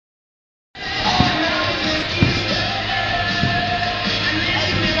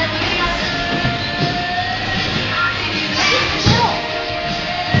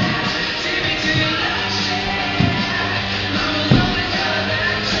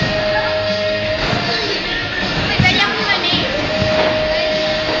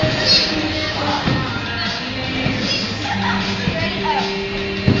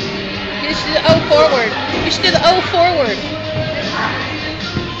O forward.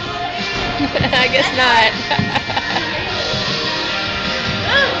 I guess not.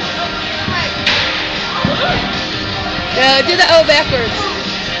 No, do the O backwards.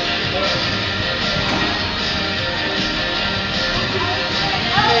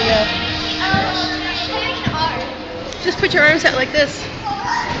 There you go. Just put your arms out like this.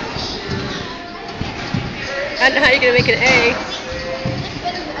 I don't know how you're going to make an A.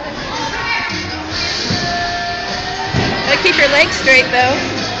 Gotta keep your legs straight though.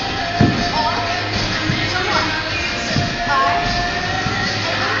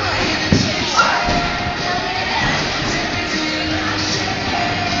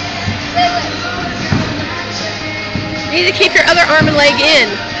 You need to keep your other arm and leg in.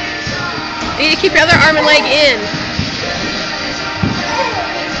 You need to keep your other arm and leg in.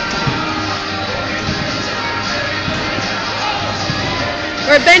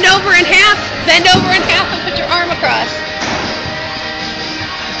 Or bend over in half. Bend over in half and put your arm across.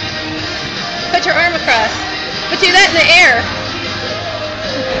 Put your arm across. But do that in the air.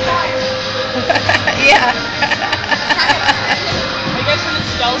 Yeah. Are you guys trying to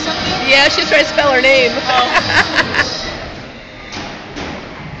spell something? Yeah, she's trying to spell her name. Oh.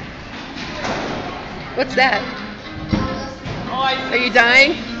 What's that? Oh, Are you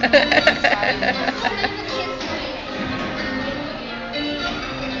dying?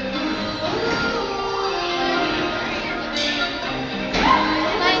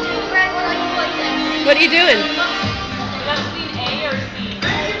 What are you doing? Is that between A or C?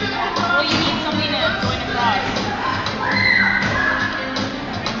 Well, you need something going across.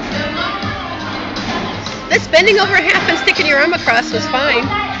 This bending over half and sticking your arm across was fine.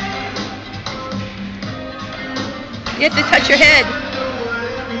 You have to touch your head.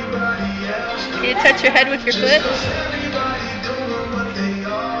 Can you touch your head with your foot?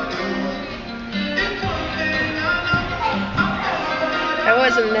 That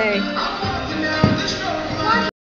wasn't an A.